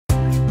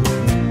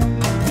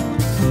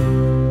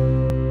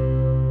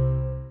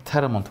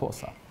Terra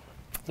Montosa.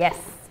 Yes.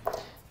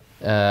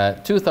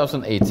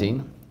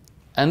 2018.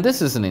 And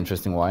this is an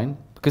interesting wine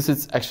because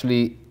it's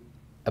actually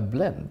a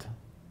blend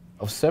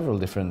of several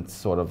different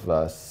sort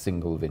of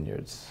single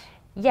vineyards.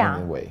 Yeah.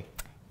 In a way.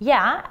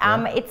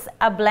 Yeah, it's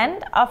a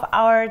blend of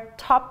our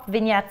top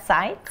vineyard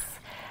sites,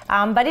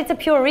 but it's a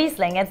pure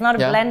Riesling. It's not a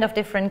blend of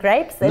different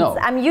grapes. No.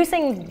 I'm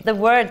using the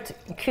word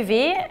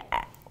cuvée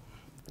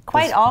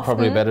quite That's often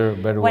probably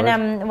better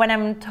when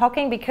I'm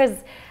talking, because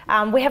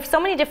we have so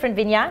many different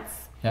vineyards.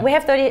 Yeah. We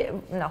have 30,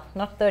 no,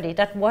 not 30,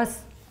 that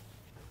was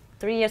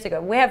 3 years ago.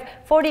 We have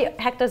 40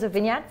 hectares of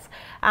vineyards,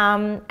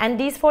 and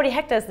these 40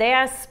 hectares, they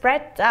are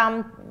spread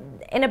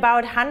in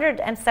about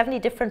 170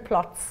 different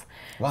plots.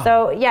 Wow.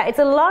 So yeah, it's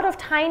a lot of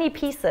tiny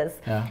pieces,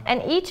 yeah.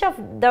 And each of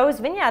those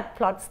vineyard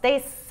plots,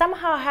 they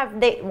somehow have,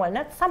 they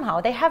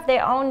have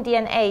their own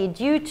DNA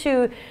due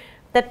to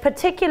that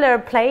particular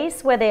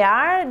place where they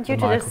are, due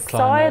to the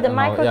soil, the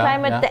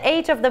microclimate, the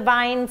age of the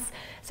vines.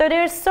 So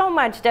there's so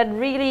much that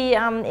really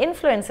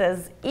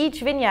influences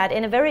each vineyard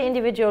in a very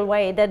individual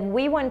way, that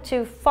we want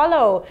to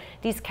follow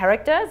these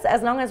characters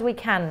as long as we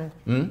can.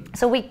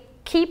 So we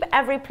keep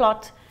every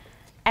plot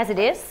as it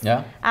is,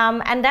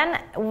 and then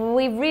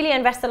we really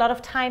invest a lot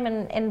of time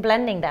in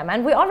blending them.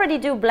 And we already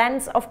do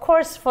blends, of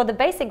course, for the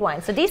basic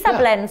wines. So these are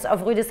blends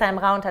of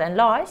Rüdesheim, Rauenthal and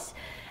Lorch,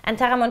 and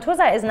Terra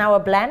Montosa is now a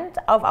blend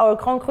of our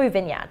Grand Cru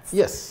vineyards.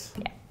 Yes.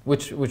 Yeah.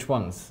 Which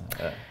ones?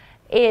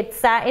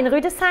 It's in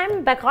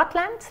Rüdesheim, Berg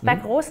Rotland,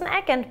 Berg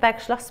Roseneck and Berg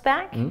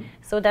Schlossberg.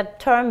 So that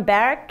term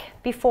Berg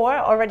before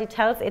already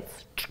tells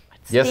it's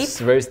yes,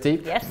 steep. Very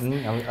steep. Yes.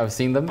 I've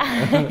seen them.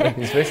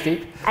 It's very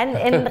steep. And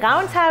in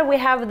Rauenthal we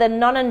have the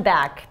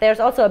Nonnenberg. There's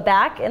also a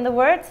berg in the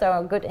word, so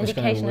a good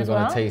indication as well.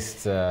 We're going to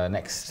taste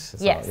next.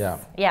 So, yes.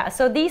 Yeah.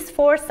 So these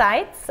 4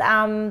 sites,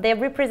 they're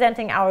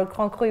representing our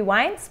Grand Cru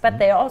wines, but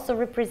they also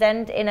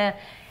represent in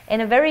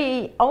a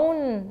very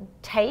own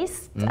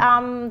taste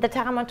the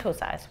Terra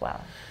Montosa as well.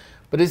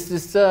 But is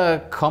this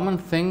a common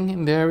thing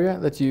in the area,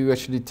 that you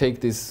actually take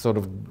these sort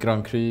of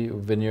Grand Cru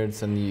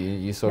vineyards and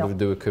you sort of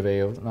do a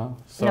cuvée of? No.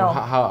 So no.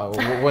 How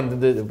when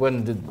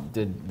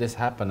did this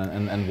happen,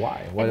 and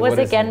why? It was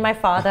again my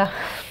father,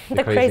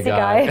 the crazy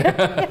guy.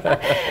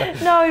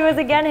 No, it was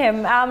again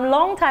him.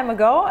 Long time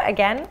ago,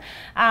 again,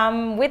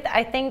 with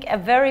I think a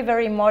very,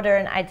 very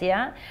modern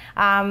idea.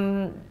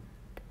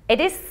 It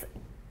is.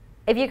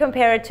 If you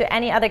compare it to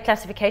any other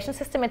classification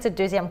system, it's a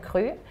deuxième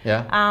cru.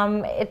 Yeah.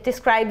 It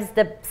describes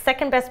the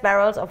second best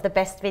barrels of the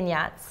best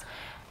vineyards.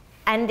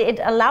 And it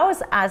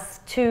allows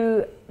us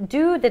to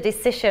do the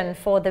decision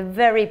for the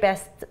very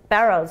best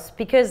barrels,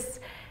 because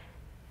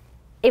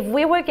if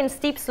we work in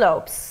steep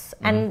slopes,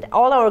 and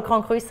all our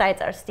Grand Cru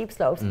sites are steep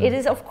slopes, it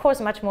is of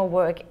course much more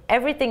work.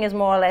 Everything is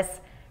more or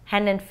less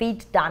hand and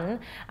feet done,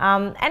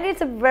 and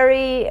it's a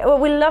very, well,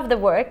 we love the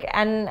work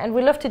and we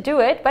love to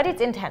do it, but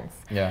it's intense.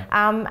 Yeah.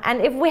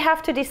 And if we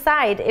have to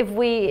decide if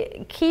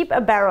we keep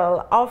a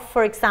barrel of,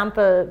 for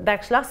example,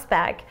 Berg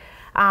Schlossberg,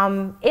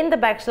 in the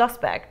Berg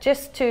Schlossberg,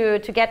 just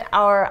to get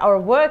our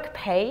work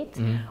paid,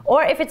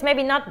 or if it's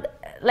maybe not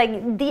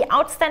like the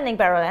outstanding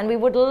barrel and we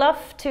would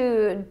love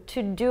to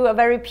do a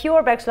very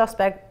pure Berg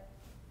Schlossberg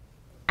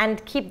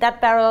and keep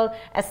that barrel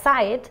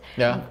aside,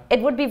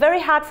 it would be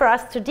very hard for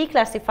us to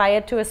declassify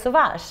it to a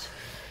sauvage.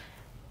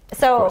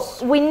 So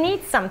we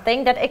need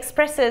something that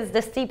expresses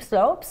the steep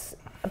slopes,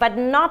 but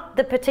not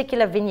the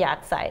particular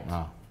vineyard site.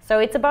 Oh. So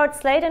it's about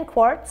slate and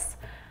quartz,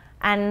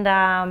 and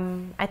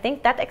I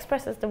think that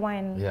expresses the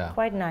wine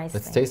quite nicely.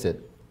 Let's taste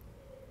it.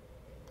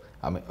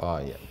 I mean,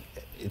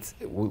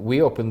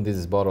 we opened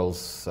these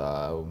bottles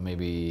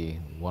maybe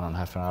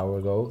 1.5 hours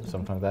ago,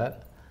 something like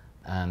that,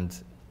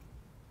 and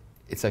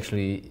it's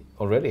actually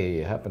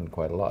already happened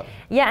quite a lot.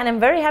 Yeah, and I'm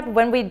very happy.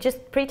 When we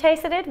just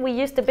pre-tasted it, we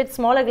used a bit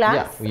smaller glass.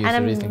 Yeah, we used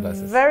the Riesling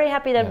glasses. Very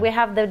happy that we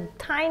have the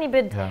tiny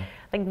bit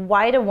like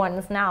wider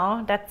ones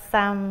now. That's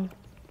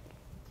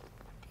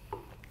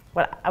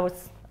well, I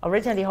was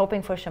originally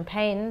hoping for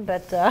champagne,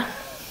 but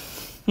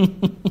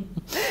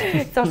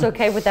it's also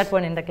okay with that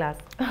one in the glass.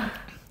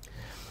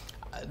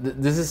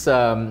 This is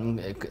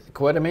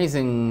quite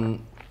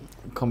amazing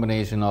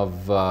combination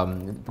of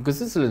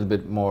because it's a little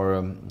bit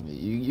more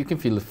you can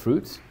feel the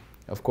fruit,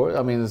 of course.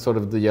 I mean, sort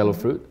of the yellow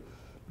fruit,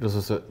 but it's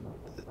also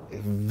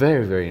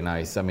very, very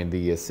nice. I mean,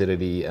 the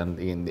acidity and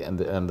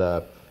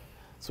the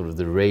sort of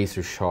the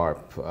razor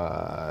sharp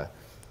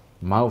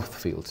mouth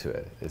feel to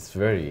it. It's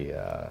very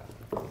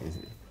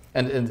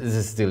and this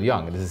is still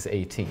young. This is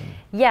 18.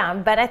 Yeah,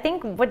 but I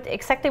think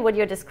exactly what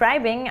you're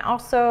describing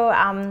also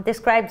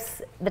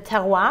describes the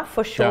terroir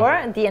for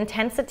sure. The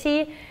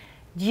intensity,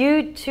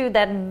 due to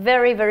that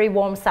very, very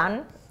warm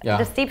sun.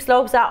 The steep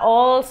slopes are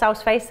all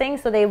south-facing,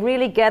 so they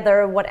really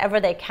gather whatever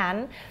they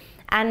can.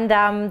 And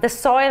the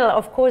soil,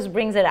 of course,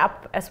 brings it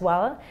up as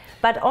well.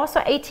 But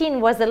also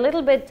 18 was a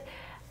little bit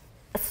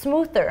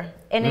smoother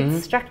in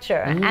its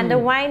structure. And the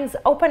wines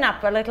open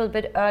up a little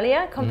bit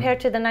earlier compared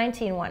to the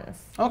 19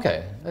 ones.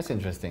 Okay, that's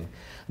interesting.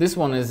 This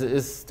one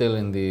is still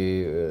in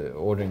the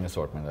ordering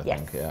assortment, I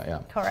think. Yeah,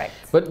 correct.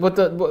 But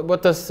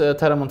what does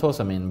Terra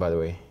Montosa mean, by the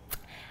way?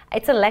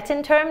 It's a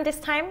Latin term this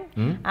time.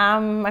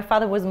 My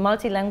father was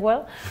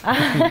multilingual.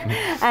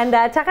 And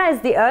Terra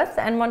is the earth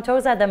and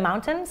Montosa the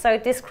mountain, so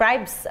it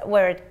describes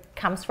where it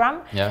comes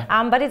from.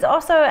 Yeah. But it's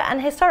also an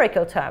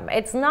historical term.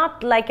 It's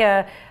not like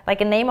a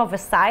name of a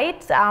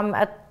site,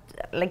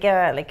 like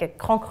a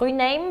Grand Cru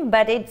name,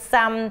 but it's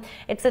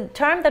a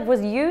term that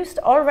was used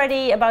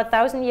already about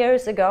 1,000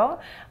 years ago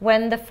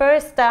when the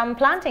first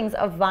plantings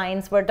of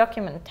vines were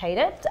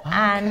documented.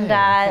 And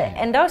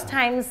in those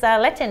times,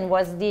 Latin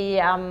was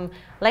the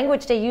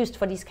language they used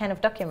for these kind of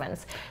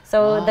documents.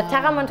 So the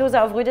Terra Montosa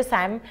of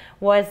Rüdesheim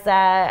was,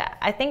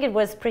 I think it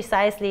was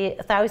precisely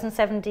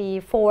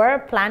 1074,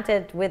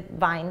 planted with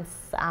vines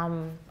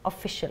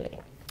officially.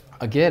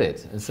 I get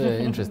it. It's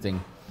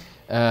interesting.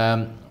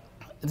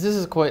 This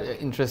is quite an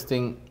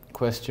interesting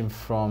question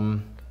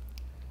from,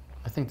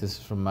 I think this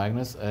is from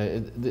Magnus.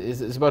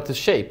 It's about the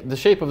shape. The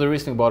shape of the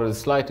Riesling bottle is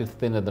slightly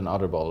thinner than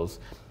other bottles.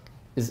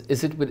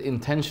 Is it with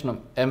intention of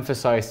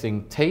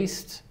emphasizing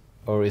taste,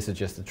 or is it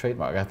just a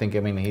trademark? I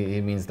mean, he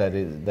means that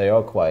they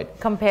are quite...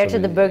 Compared to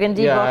the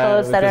Burgundy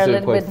bottles that are a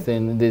little bit...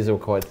 thin. These are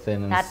quite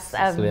thin and That's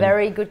a slim.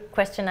 very good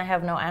question I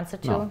have no answer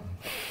to. No.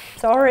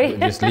 Sorry.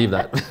 Just leave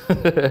that.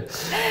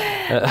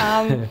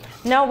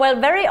 No, well,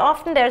 very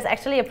often there's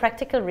actually a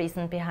practical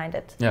reason behind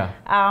it. Yeah.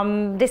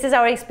 This is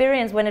our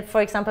experience when it,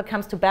 for example,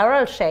 comes to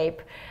barrel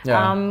shape.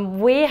 Yeah.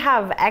 We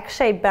have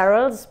egg-shaped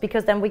barrels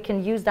because then we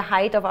can use the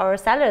height of our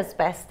cellars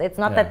best. It's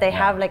not that they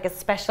have like a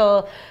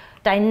special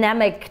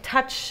dynamic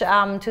touch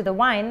to the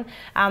wine,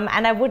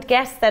 and I would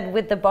guess that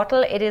with the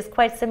bottle it is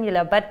quite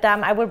similar, but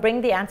I will bring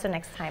the answer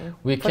next time.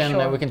 We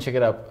can check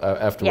it out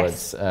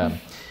afterwards. Yes.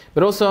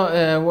 But also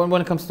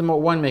when it comes to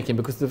winemaking,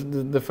 because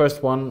the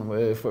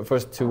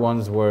first two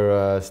ones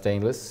were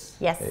stainless.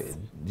 Yes.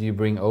 Do you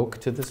bring oak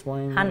to this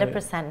wine?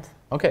 100%.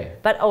 Okay.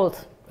 But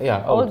old.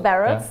 Yeah. Old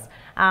barrels.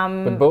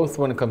 Yeah. But both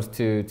when it comes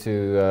to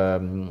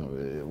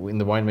in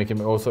the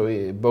winemaking,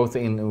 also both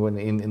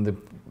in the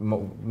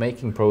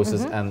making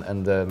process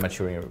and the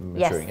maturing.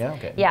 Yes. Yeah.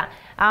 Okay. Yeah.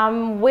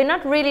 We're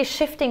not really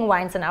shifting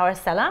wines in our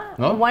cellar.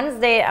 No? Once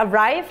they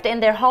arrived in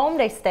their home,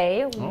 they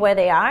stay where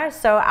they are.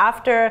 So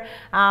after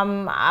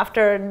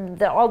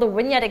all the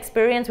vineyard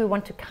experience, we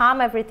want to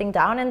calm everything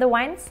down in the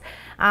wines.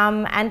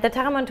 And the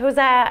Terra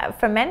Montosa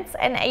ferments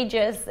and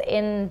ages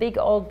in big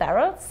old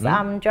barrels,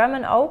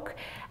 German oak.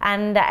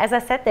 And as I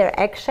said, they're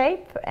egg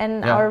shape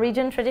in our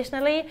region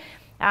traditionally.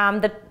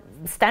 The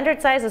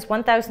standard size is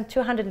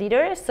 1,200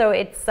 liters, so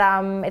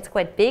it's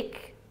quite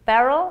big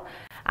barrel.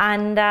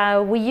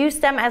 And we use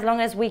them as long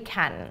as we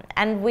can.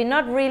 And we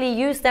not really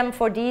use them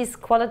for these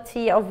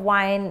quality of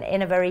wine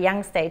in a very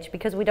young stage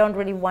because we don't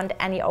really want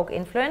any oak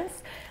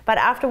influence. But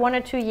after 1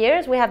 or 2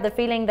 years, we have the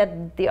feeling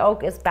that the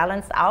oak is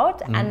balanced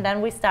out, and then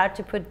we start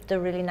to put the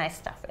really nice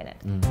stuff in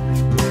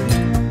it.